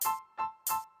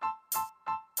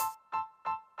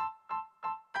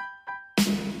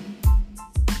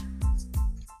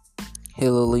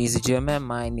Hello, ladies and gentlemen.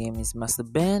 My name is Master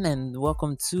Ben, and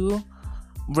welcome to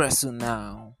Wrestle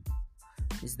Now.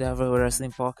 It's the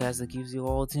wrestling podcast that gives you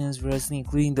all things wrestling,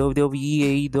 including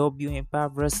WWE, AEW,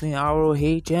 Impact Wrestling,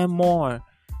 ROH, and more.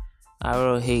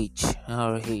 ROH.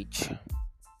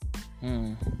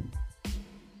 Hmm.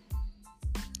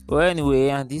 Well, anyway,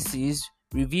 and this is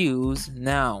Reviews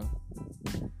Now,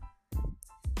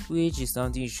 which is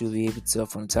something you should be able to tell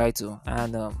from title.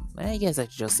 And I guess I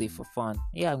should just say for fun.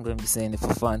 Yeah, I'm going to be saying it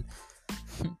for fun.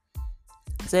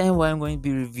 So anyway, I'm going to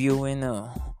be reviewing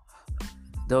WWE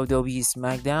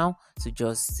SmackDown. So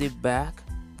just sit back,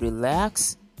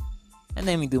 relax, and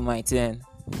let me do my turn.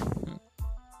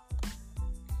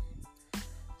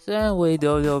 So anyway,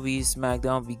 WWE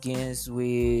SmackDown begins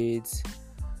with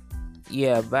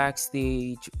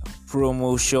backstage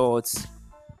promo shots.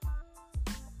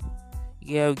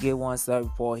 Yeah, we get one star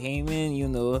with Paul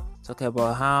Heyman, talking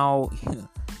about how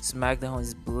SmackDown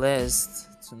is blessed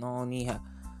to not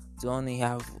only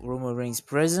have Roman Reigns'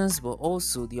 presence, but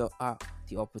also the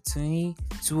opportunity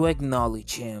to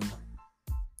acknowledge him.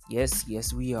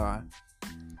 Yes, we are.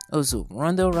 Also,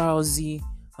 Ronda Rousey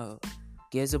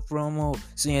gets a promo.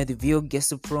 Sonya Deville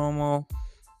gets a promo.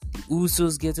 The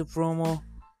Usos get a promo.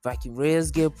 Viking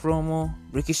Raiders get a promo.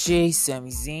 Ricochet,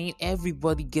 Sami Zayn,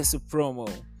 everybody gets a promo.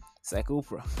 It's like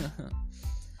Oprah.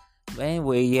 But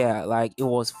anyway, it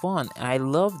was fun. I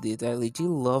loved it. I legit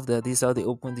loved that this is how they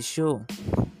opened the show.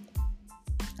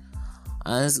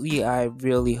 Honestly, I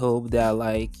really hope that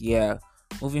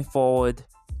moving forward,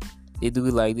 they do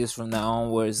it like this from now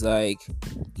on, where it's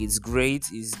it's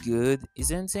great, it's good, it's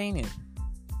entertaining.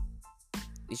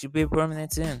 It should be a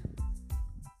permanent thing.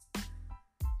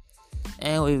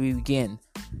 Anyway, we begin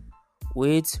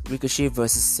with Ricochet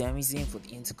versus Sami Zayn for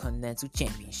the Intercontinental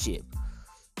Championship.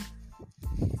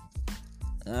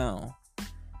 Oh,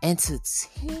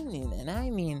 entertaining, and I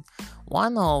mean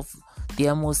one of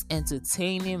their most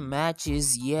entertaining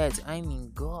matches yet. I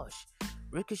mean, gosh,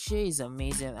 Ricochet is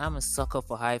amazing. I'm a sucker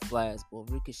for high flyers, but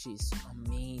Ricochet is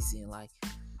amazing.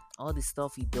 All the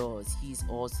stuff he does, he's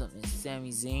awesome. And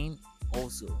Sami Zayn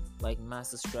also,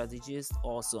 master strategist,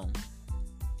 awesome.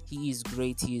 He is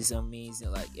great. He is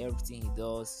amazing. Everything he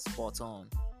does, spot on.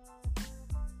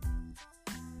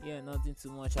 Nothing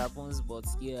too much happens, but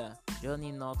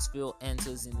Johnny Knoxville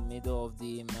enters in the middle of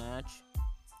the match.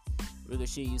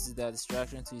 Ricochet uses that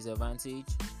distraction to his advantage.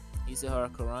 He's a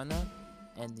Hurricanrana,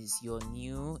 and is your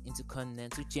new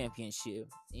Intercontinental Champion.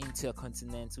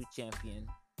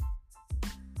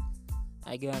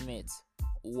 I gotta admit,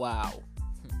 wow.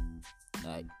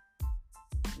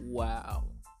 Wow.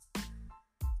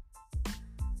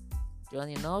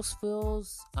 Johnny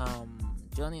Knoxville's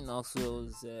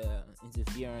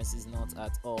interference is not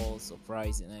at all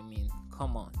surprising. I mean,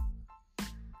 come on.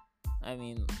 I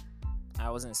mean, I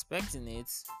wasn't expecting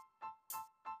it,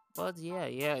 but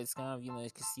it's kind of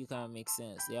it still kind of makes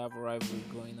sense. They have a rivalry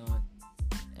going on,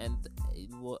 and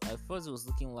at first it was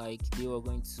looking like they were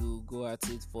going to go at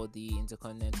it for the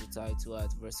Intercontinental title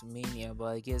at WrestleMania, but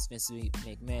I guess Vince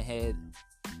McMahon had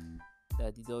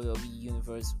that the WWE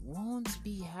Universe won't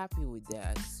be happy with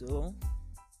that, so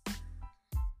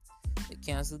they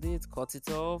cancelled it, cut it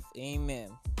off. Amen.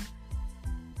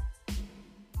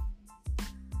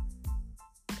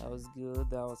 That was good.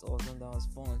 That was awesome. That was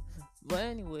fun. But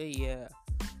anyway,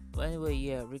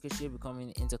 Ricochet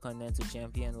becoming Intercontinental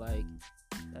Champion, that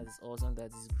is awesome.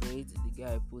 That is great. The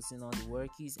guy puts in all the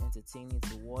work. He's entertaining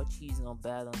to watch. He's not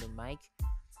bad on the mic.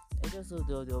 And just so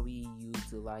WWE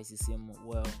utilizes him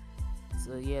well.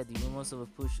 So the rumors of a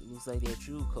push looks like they're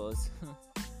true, cause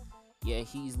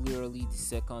he's literally the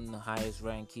second highest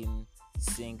ranking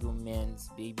single man's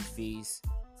babyface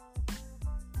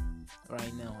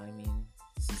right now. I mean,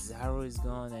 Cesaro is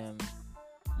gone, and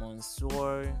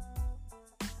Mansoor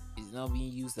is not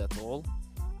being used at all.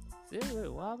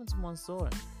 Wait, what happened to Mansoor?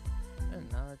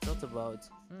 Now I thought about.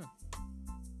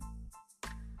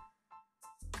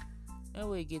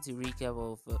 Anyway, we get a recap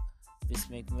of Vince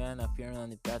McMahon appearing on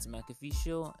the Pat McAfee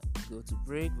show. Go to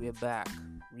break, we're back.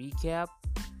 Recap,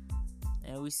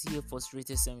 and we see a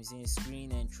frustrated Sami Zayn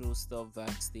screen and throw stuff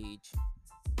backstage.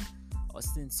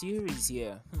 Austin Theory is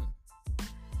here.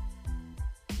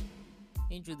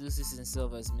 He introduces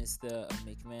himself as Mr.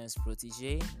 McMahon's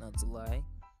protege, not to lie,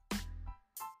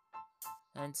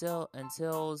 and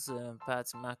tells Pat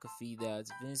McAfee that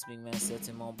Vince McMahon set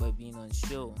him up by being on the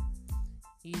show.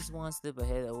 He's one step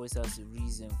ahead, always has a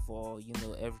reason for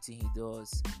everything he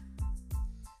does.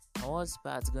 And what's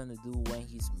Pat gonna do when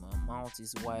his mouth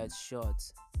is wired shut?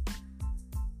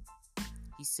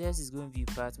 He says he's going to be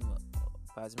Pat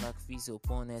McAfee's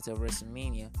opponent at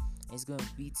WrestleMania, and he's going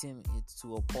to beat him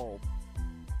to a pulp.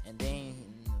 And then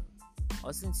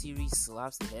Austin Theory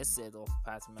slaps the headset off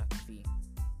Pat McAfee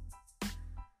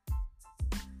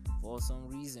for some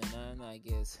reason, man. I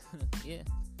guess, yeah.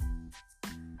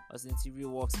 Austin Theory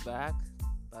walks back.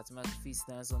 Pat McAfee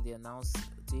stands on the announce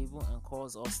table and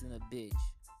calls Austin a bitch,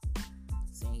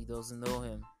 saying he doesn't know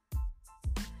him.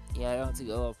 Yeah, I don't think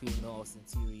a lot of people know Austin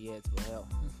Theory yet, but hell.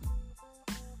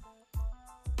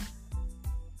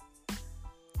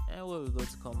 And when we go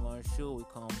to commercial, we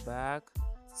come back.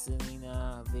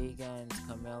 Selena Vega and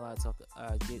Carmella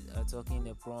are talking in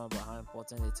a promo about how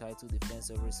important the title defense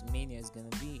of WrestleMania is gonna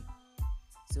be.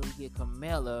 So we get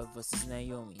Carmella versus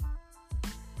Naomi.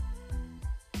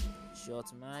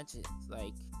 Short match, it's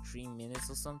like 3 minutes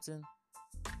or something.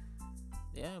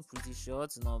 Yeah, pretty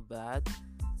short, not bad.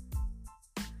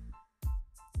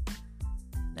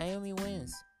 Naomi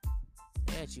wins.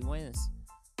 Yeah, she wins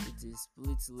with a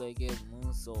split-legged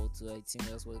moonsault. I think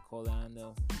that's what they call it. I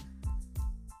know.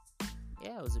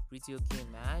 Yeah, it was a pretty okay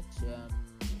match.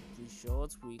 Pretty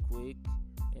short, pretty quick.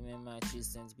 MMA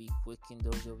matches tend to be quick in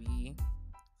WWE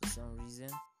for some reason.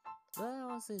 But I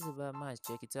won't say it's a bad match.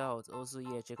 Check it out. Also,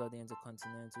 yeah, check out the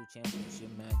Intercontinental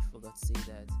Championship match. Forgot to say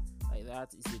that. Like,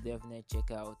 that is a definite check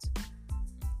out.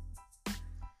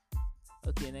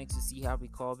 Okay, next we see Happy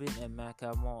Corbin and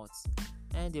Maka Moss.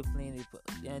 And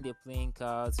they're playing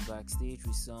cards backstage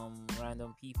with some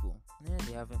random people. Yeah,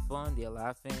 they're having fun, they're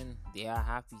laughing, they are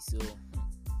happy. So,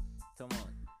 come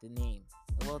on, the name.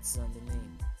 What's on the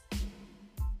name?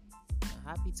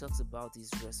 Happy talks about his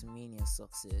WrestleMania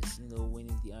success,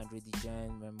 winning the Andre the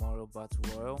Giant Memorial Battle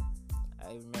Royal.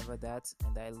 I remember that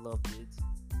and I loved it.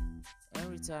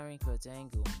 And retiring Kurt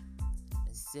Angle.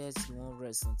 And says he won't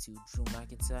wrestle until Drew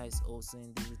McIntyre is also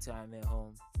in the retirement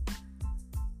home.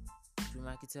 Drew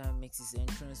McIntyre makes his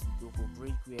entrance. We go for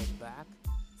break. We are back.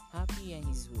 Happy and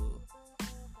his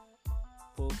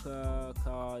poker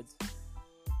card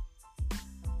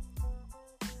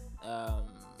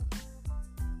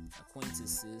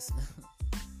acquaintances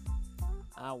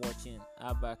are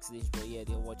backstage, but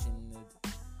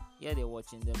they're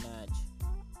watching the match.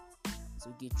 So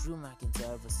we get Drew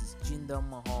McIntyre versus Jinder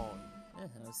Mahal.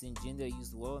 I've seen Jinder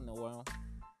used well in a while.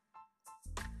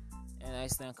 And I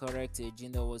stand corrected,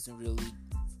 Jinder wasn't really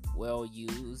well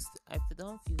used. I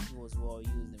don't feel he was well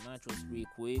used. The match was pretty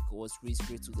quick, was pretty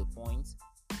straight to the point.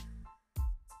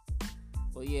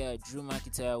 But yeah, Drew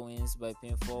McIntyre wins by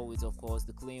pinfall with, of course,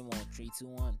 the Claymore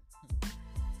 3-2-1.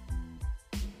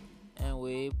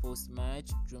 Anyway,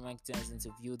 post-match, Drew McIntyre is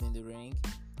interviewed in the ring.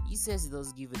 He says he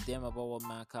doesn't give a damn about what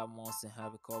Maka Moss and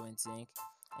Happy Corbin think,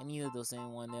 and neither does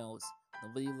anyone else.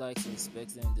 Nobody likes or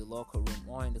respects them in the locker room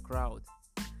or in the crowd.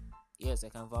 Yes, I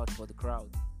can vouch for the crowd.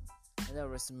 And at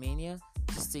WrestleMania,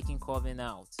 he's taking Corbin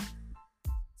out.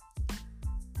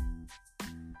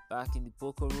 Back in the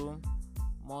poker room,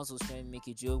 Moss was trying to make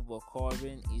a joke, but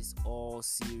Corbin is all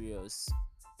serious.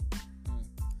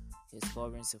 Yes,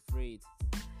 Corbin's afraid.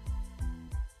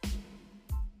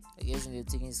 I guess they're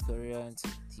taking his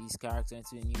character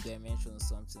into a new dimension or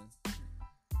something.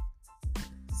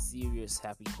 Serious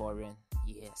Happy Corbin.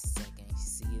 Yes, I can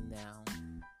see it now.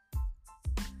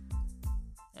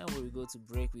 And when we go to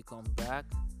break, we come back,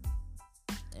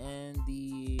 and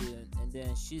then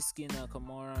Shinsuke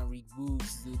Nakamura and Rick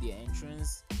Boogs do their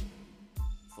entrance.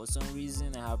 For some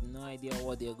reason, I have no idea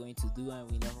what they're going to do, and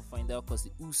we never find out because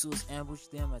the Usos ambush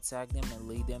them, attack them, and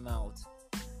lay them out.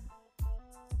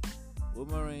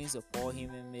 Roman Reigns or Paul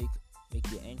Heyman make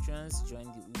their entrance, join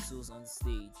the Usos on the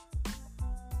stage.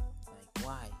 Like,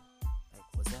 why?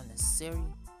 Like, was that necessary?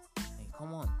 Like,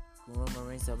 come on. Roman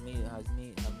Reigns have made his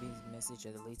message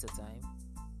at a later time.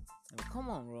 I mean, come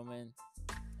on, Roman.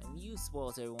 I mean, you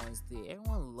spoiled everyone's day.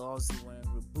 Everyone loves you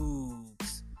wearing the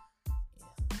boobs.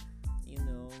 Yeah.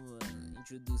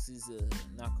 Introduces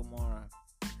Nakamura.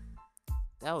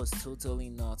 That was totally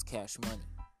not cash money.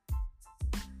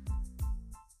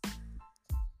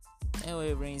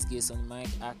 Anyway, Reigns gets on the mic,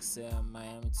 asks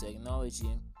Miami to acknowledge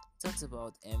him. Talks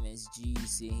about MSG,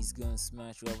 saying he's gonna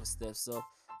smash whoever steps up,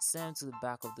 send him to the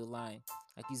back of the line,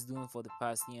 like he's doing for the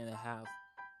past year and a half.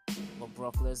 But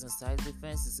Brock Lesnar's title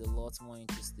defense is a lot more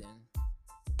interesting.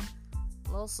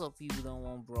 Lots of people don't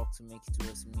want Brock to make it to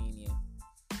WrestleMania.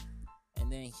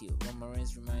 And then Roman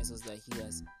Reigns reminds us that he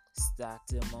has stacked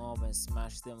them up and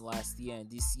smashed them last year, and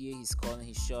this year he's calling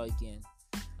his shot again.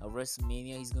 At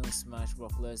WrestleMania, he's going to smash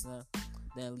Brock Lesnar,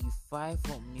 then leave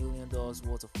 $5 million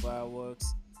worth of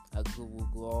fireworks at Global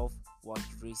Golf while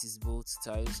he raises both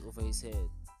titles over his head.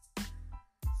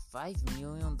 $5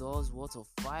 million worth of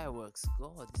fireworks.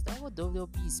 God, is that what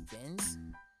WWE spends?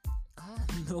 I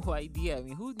have no idea. I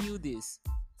mean, who knew this?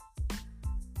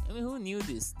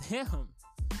 Damn.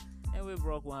 Anyway,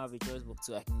 Brock won't have a choice but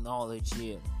to acknowledge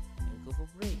him. And go for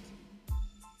break.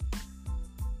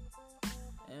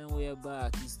 And we're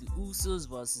back. It's the Usos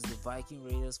versus the Viking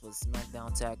Raiders for the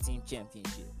SmackDown Tag Team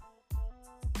Championship.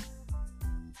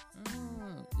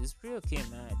 It's pretty okay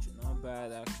match. Not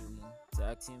bad actually.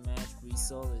 Tag team match, pretty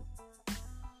solid.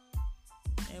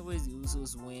 Anyways, the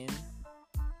Usos win.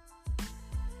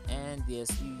 And they're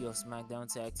still your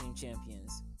SmackDown Tag Team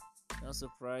Champions. No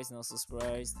surprise, no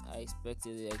surprise. I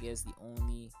expected it. I guess the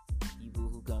only people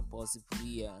who can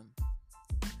possibly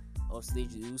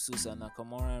offstage the Usos are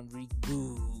Nakamura and Rick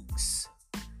Boogs.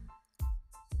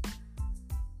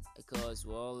 Because,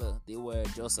 well, they were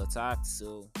just attacked,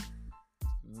 so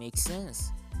makes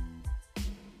sense.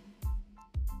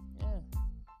 Yeah.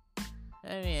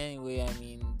 Anyway,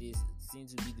 this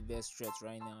seems to be the best threat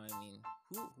right now.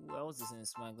 Who else is in the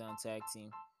SmackDown Tag Team?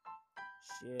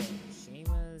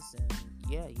 Sheamus and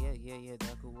yeah,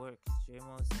 that could work.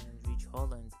 Sheamus and Rich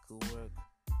Holland could work.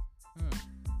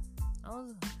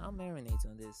 I'll marinate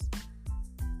on this.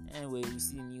 Anyway, we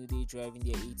see New Day driving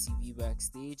their ATV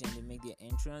backstage and they make their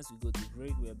entrance. We go to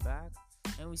break, we're back,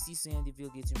 and we see Sonya Deville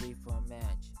getting ready for a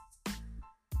match.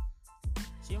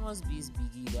 Sheamus beats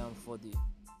Big E down for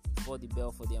the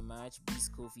bell for their match, beats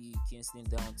Kofi Kingston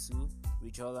down too.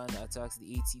 Rich Holland attacks the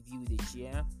ATV with a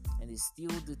chair and they steal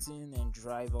the thing and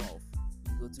drive off.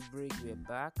 We go to break, we're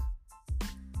back.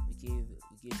 We gave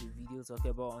a video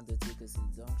talking about Undertaker's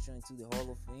induction into the Hall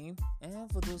of Fame.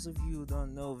 And for those of you who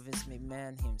don't know, Vince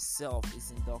McMahon himself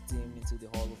is inducting him into the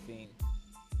Hall of Fame.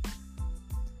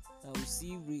 Now we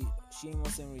see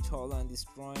Sheamus and Rich Holland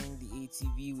destroying the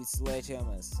ATV with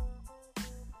sledgehammers.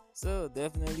 So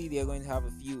definitely they're going to have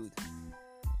a feud.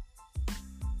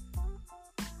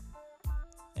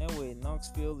 Anyway,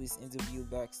 Knoxville is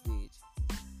interviewed backstage.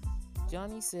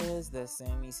 Johnny says that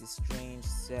Sammy is a strange,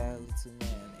 sad little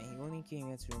man and he only came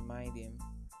here to remind him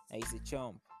that he's a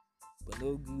chump. But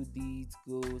no good deed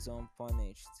goes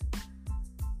unpunished.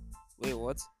 Wait,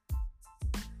 what?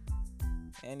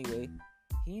 Anyway,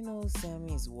 he knows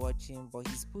Sammy is watching, but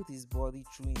he's put his body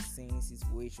through insane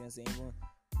situations and even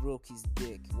broke his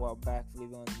dick while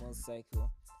backflipping on the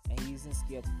motorcycle, and he isn't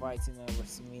scared fighting at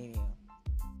WrestleMania.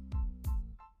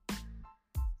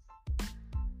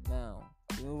 Now,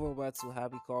 we move over to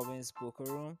Happy Corbin's poker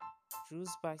room. Drew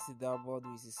spikes the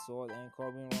dartboard with his sword and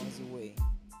Corbin runs away.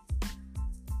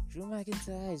 Drew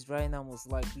McIntyre is right now most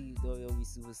likely WWE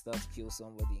superstar to kill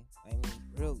somebody.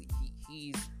 Really,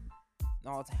 he's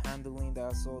not handling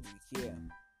that sword with care.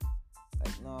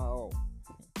 Not at all.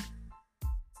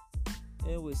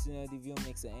 Anyway, Sonya Deville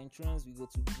makes an entrance. We go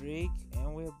to break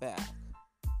and we're back.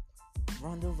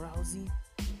 Ronda Rousey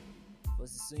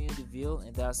versus Sonya Deville,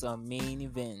 and that's our main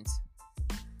event.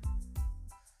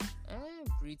 And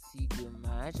pretty good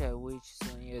match. I wish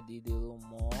Sonya did a little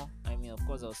more. Of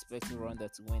course, I was expecting Ronda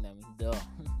to win. Duh.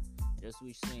 Just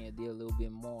wish Sonya did a little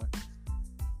bit more.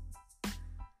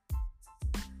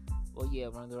 But yeah,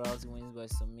 Ronda Rousey wins by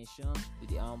submission with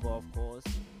the armbar, of course.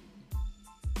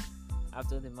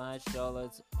 After the match,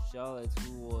 Charlotte,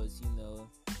 who was,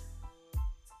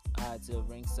 at the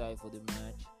ringside for the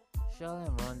match, Charlotte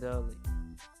and Ronda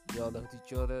yelled at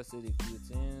each other, said a few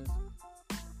things.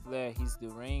 Flair hits the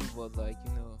ring, but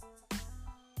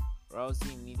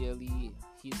Rousey immediately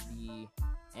hits the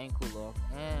ankle lock,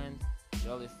 and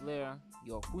Charlotte Flair,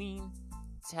 your queen,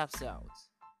 taps out.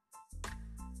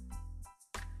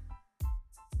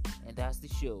 And that's the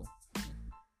show.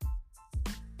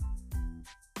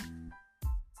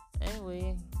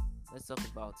 Anyway, let's talk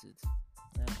about it.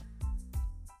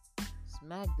 Now,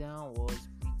 SmackDown was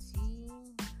pretty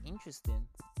interesting.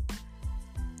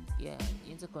 Yeah,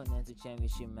 Intercontinental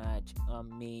Championship match,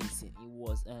 amazing. It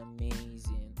was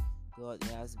amazing. God,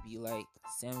 it has to be like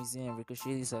Sami Zayn and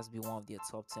Ricochet. This has to be one of their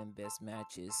top 10 best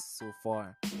matches so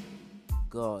far.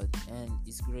 God, and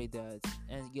it's great that,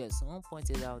 and yes, someone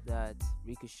pointed out that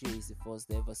Ricochet is the first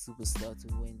ever superstar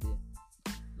to win the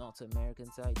North American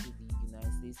title, the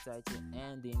United States title,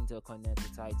 and the Intercontinental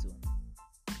title.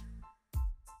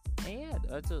 And yeah,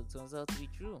 that turns out to be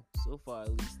true, so far at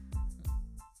least.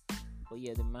 But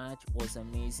yeah, the match was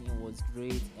amazing, it was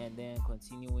great, and then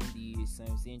continuing the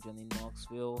Sami Zayn Johnny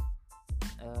Knoxville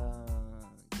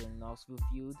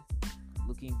feud,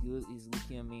 looking good, is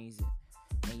looking amazing.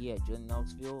 And yeah, Johnny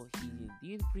Knoxville, he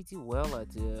did pretty well at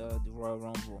the Royal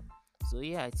Rumble. So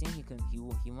yeah, I think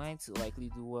he might likely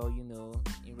do well,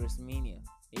 in WrestleMania.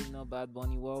 Maybe not Bad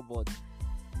Bunny well, but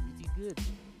pretty good.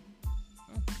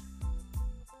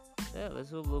 Yeah,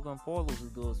 let's hope Logan Paul also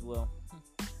does well.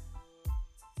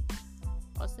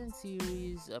 Austin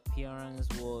Theory's appearance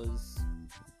was,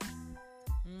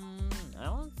 I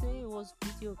don't say it was was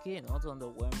pretty okay, not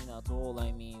underwhelming at all.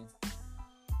 I mean,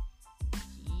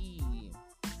 he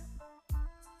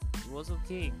it was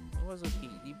okay. It was okay.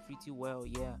 He did pretty well,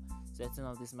 yeah. Setting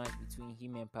up this match between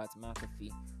him and Pat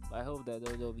McAfee. But I hope that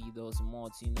WWE does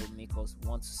more to, make us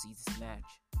want to see this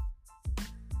match.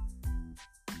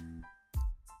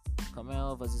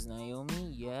 Carmella versus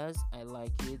Naomi, yes, I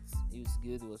like it. It was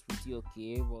good. It was pretty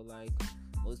okay, but like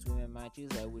most women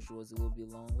matches, I wish it was a little bit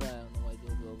longer. I don't know why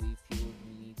WWE feel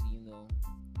we need to,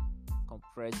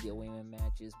 compress their women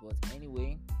matches. But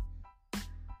anyway,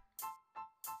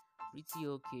 pretty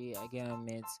okay. I gotta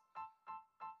admit.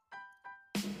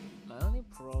 My only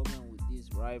problem with this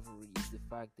rivalry is the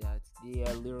fact that they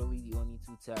are literally the only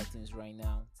two tag teams right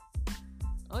now.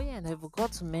 Oh yeah, and I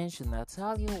forgot to mention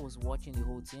Natalia was watching the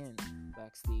whole thing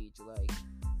backstage. Like,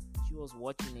 she was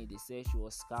watching it. They said she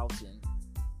was scouting.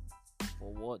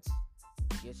 For what?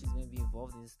 I guess she's gonna be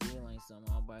involved in the storyline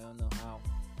somehow, but I don't know how.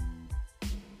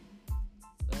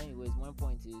 But anyways, one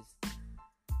point is,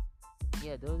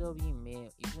 yeah, WWE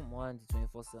may, even more than the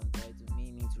 24/7 title,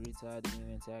 may need to retire the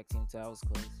women tag team titles,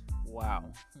 because wow.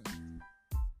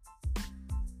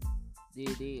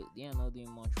 They are not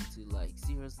doing much with it. Like,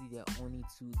 seriously, there are only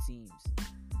two teams.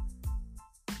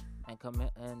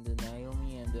 And the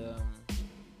Naomi and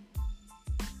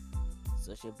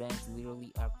Sasha Banks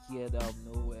literally appeared out of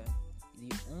nowhere.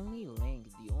 The only link,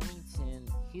 the only thing,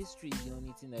 history is the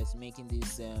only thing that's making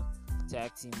this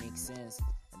tag team make sense.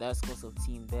 And that's because of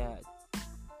Team Bad,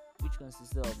 which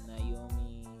consisted of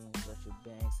Naomi, Sasha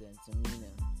Banks, and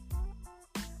Tamina.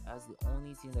 That's the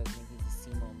only thing that's making this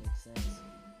team all make sense.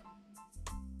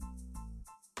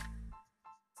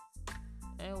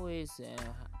 Anyways,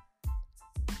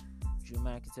 Drew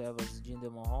McIntyre versus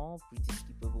Jinder Mahal, pretty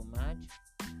skippable match.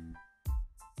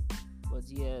 But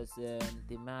yes,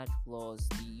 the match plus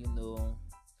the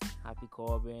Happy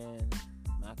Corbin,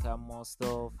 Nakamura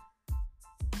stuff,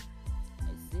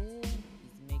 I say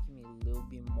it's making me a little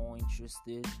bit more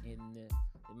interested in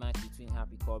the match between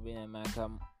Happy Corbin and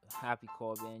Happy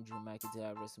Corbin and Drew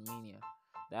McIntyre at WrestleMania.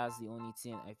 That's the only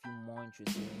thing I feel more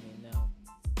interested in it now.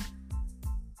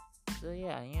 So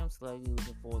yeah, I am slightly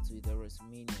looking forward to it at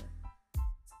WrestleMania.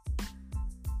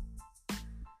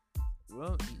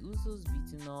 The Usos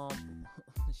beating up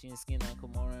Shinsuke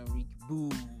Nakamura and Rick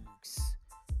Boogs.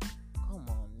 Come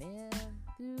on, man,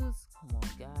 dudes. Come on,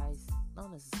 guys.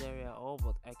 Not necessary at all,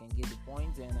 but I can get the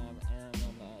point, and I'm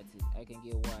not mad at it. I can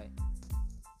get why.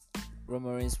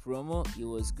 Roman Reigns promo, it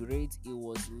was great. It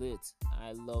was lit.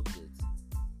 I loved it.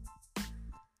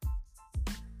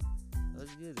 It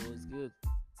was good. It was good.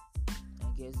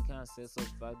 I guess it kind of sets up the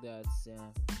fact that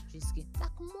Shinsuke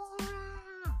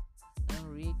Nakamura and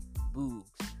Rick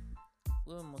Boogs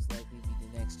will most likely be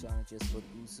the next challengers for the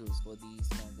Usos for the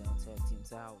SmackDown Tag Team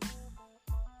titles.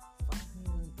 $5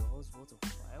 million worth of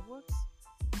fireworks?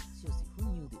 Seriously, who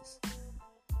knew this?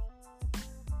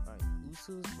 Alright,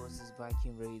 Usos versus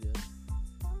Viking Raiders.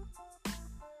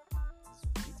 It's a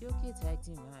pretty okay tag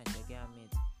team match, I gotta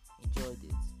admit. Enjoyed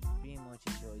it. Pretty much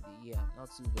enjoyed it. Yeah, not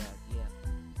too bad. Yeah.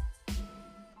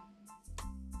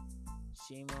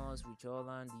 Sheamus, Rich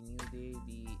Holland, the New Day,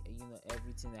 the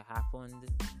everything that happened,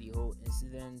 the whole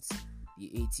incident, the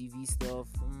ATV stuff.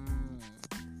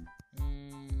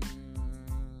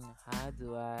 How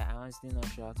do I'm honestly not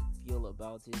sure how to feel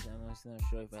about it. I'm honestly not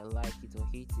sure if I like it or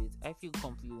hate it. I feel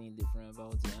completely indifferent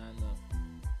about it. And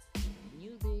the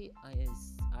New Day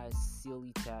is a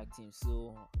silly tag team,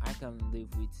 so I can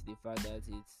live with the fact that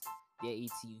it's their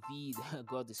ATV that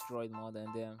got destroyed more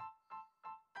than them.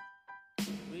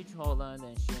 Rich Holland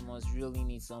and Sheamus really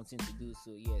need something to do,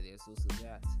 so yeah, there's also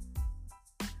that.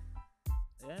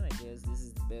 And I guess this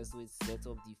is the best way to set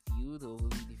up the feud.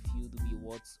 Hopefully the feud will be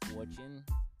worth watching.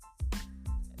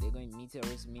 They're going to meet at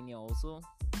WrestleMania also.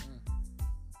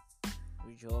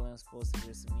 Rich Holland's first at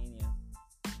WrestleMania.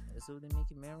 So they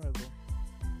make it memorable.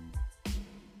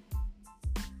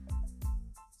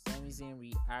 Sami Zayn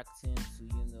reacting to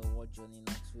what Johnny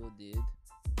Knoxville did.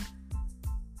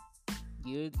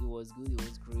 Good, it was good, it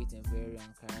was great and very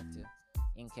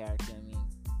in character. I mean,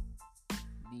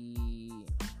 the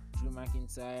Drew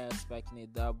McIntyre spiking a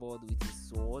dartboard with his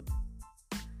sword.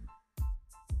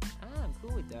 I'm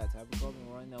cool with that. Happy Corbin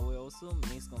running away also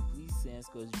makes complete sense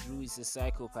because Drew is a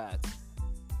psychopath.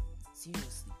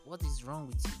 Seriously, what is wrong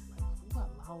with you? Like, who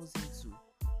allows him to?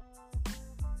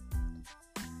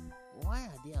 Why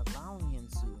are they allowing him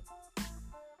to?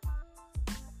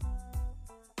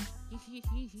 He's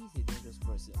a dangerous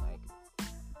person, like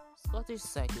Scottish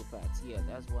psychopath. Yeah,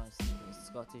 that's what I'm saying.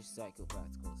 Scottish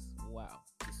psychopath, cause wow,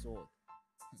 the sword.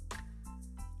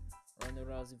 Ronda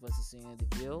Rousey versus Sonya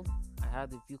Deville. I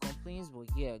had a few complaints, but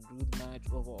yeah, good match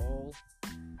overall.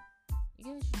 You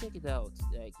guys should check it out.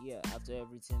 Like, yeah, after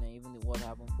everything and even what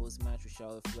happened post match with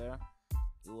Charlotte Flair,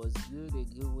 it was good, a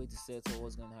good way to settle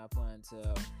what's gonna happen at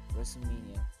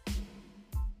WrestleMania.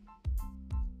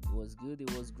 It was good,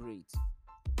 it was great.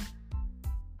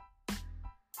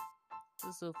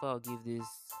 So far,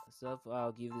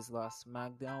 I'll give this last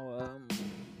SmackDown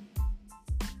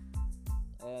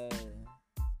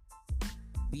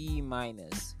B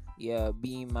minus. Yeah,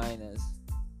 B minus.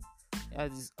 It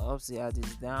had these ups, it had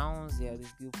these downs, it had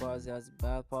these good parts, it had these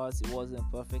bad parts. It wasn't a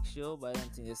perfect show, but I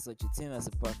don't think there's such a thing as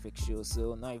a perfect show.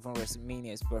 So not even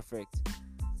WrestleMania is perfect.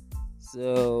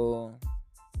 So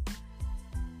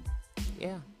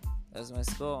yeah, that's my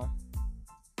score.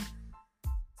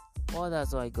 Well,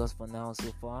 that's all I got for now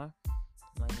so far.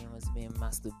 My name has been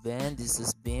Master Ben. This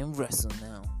has been Wrestle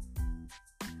Now.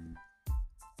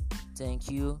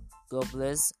 Thank you, God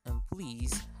bless, and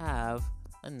please have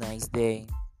a nice day.